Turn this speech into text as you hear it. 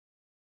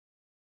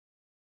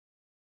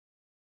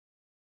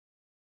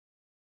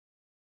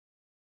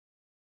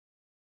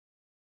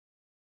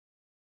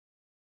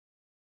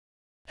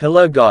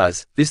Hello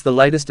guys, this the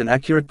latest and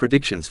accurate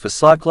predictions for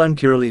Cyclone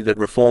Kirrily that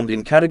reformed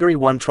in Category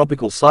 1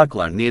 tropical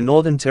cyclone near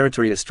Northern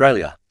Territory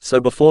Australia. So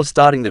before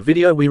starting the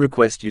video we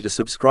request you to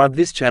subscribe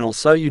this channel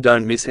so you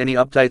don't miss any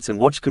updates and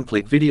watch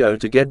complete video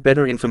to get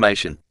better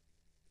information.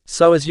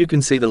 So as you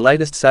can see, the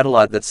latest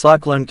satellite that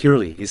Cyclone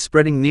Kirrily is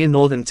spreading near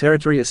Northern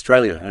Territory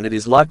Australia, and it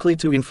is likely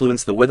to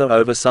influence the weather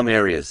over some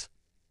areas.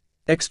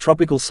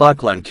 Ex-tropical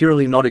cyclone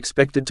Kirrily not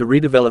expected to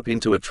redevelop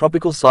into a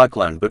tropical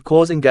cyclone but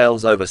causing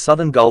gales over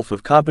southern Gulf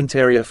of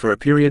Carpentaria for a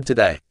period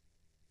today.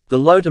 The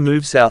low to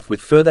move south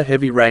with further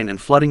heavy rain and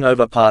flooding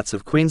over parts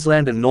of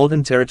Queensland and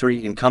Northern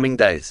Territory in coming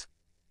days.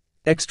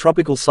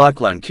 Ex-tropical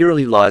cyclone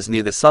Kirrily lies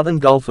near the southern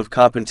Gulf of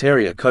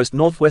Carpentaria coast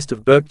northwest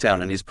of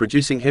Burketown and is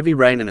producing heavy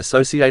rain and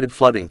associated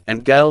flooding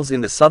and gales in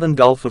the southern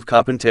Gulf of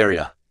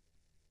Carpentaria.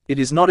 It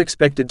is not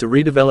expected to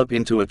redevelop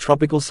into a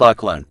tropical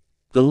cyclone.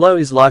 The low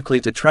is likely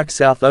to track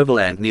south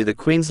overland near the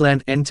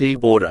Queensland-NT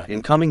border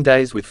in coming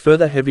days with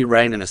further heavy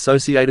rain and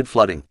associated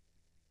flooding.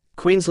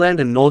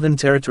 Queensland and Northern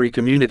Territory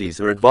communities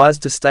are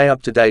advised to stay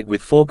up to date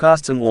with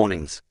forecasts and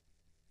warnings.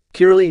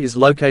 Kirrily is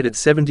located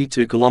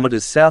 72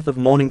 kilometers south of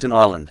Mornington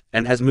Island,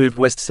 and has moved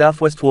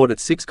west-southwestward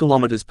at 6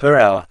 kilometers per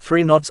hour,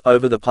 3 knots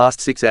over the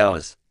past 6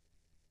 hours.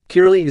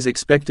 Kirrily is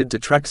expected to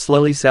track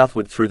slowly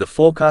southward through the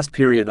forecast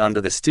period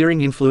under the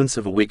steering influence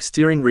of a weak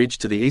steering ridge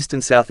to the east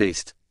and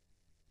southeast.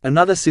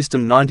 Another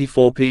system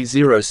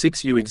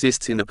 94P06U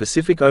exists in the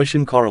Pacific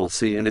Ocean Coral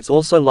Sea, and it's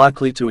also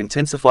likely to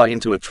intensify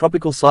into a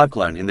tropical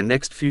cyclone in the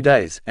next few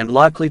days, and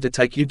likely to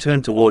take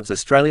U-turn towards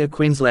Australia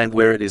Queensland,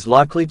 where it is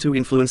likely to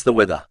influence the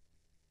weather.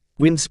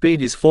 Wind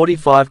speed is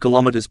 45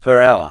 km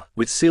per hour,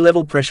 with sea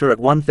level pressure at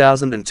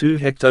 1002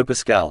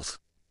 hectopascals.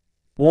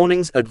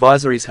 Warnings,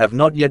 advisories have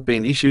not yet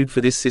been issued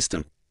for this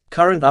system.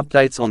 Current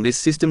updates on this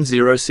system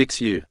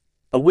 06U.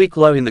 A weak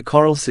low in the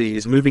Coral Sea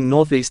is moving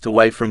northeast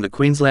away from the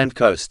Queensland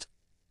coast.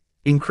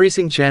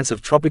 Increasing chance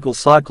of tropical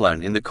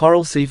cyclone in the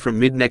Coral Sea from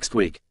mid-next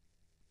week.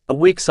 A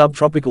weak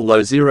subtropical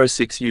low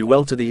 06U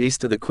well to the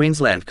east of the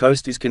Queensland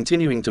coast is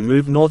continuing to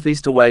move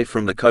northeast away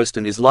from the coast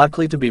and is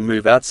likely to be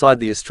moved outside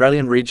the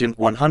Australian region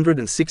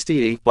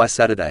 160E by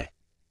Saturday.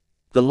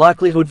 The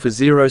likelihood for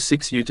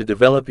 06U to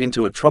develop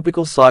into a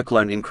tropical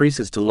cyclone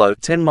increases to low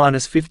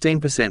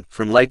 10–15%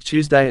 from late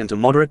Tuesday and to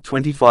moderate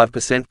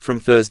 25% from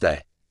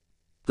Thursday.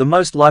 The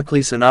most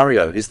likely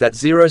scenario is that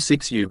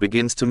 06U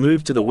begins to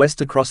move to the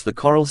west across the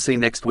Coral Sea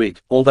next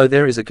week, although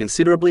there is a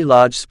considerably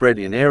large spread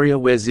in area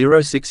where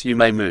 06U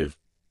may move.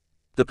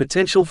 The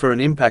potential for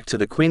an impact to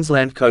the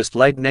Queensland coast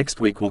late next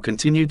week will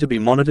continue to be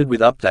monitored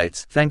with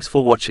updates. Thanks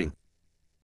for watching.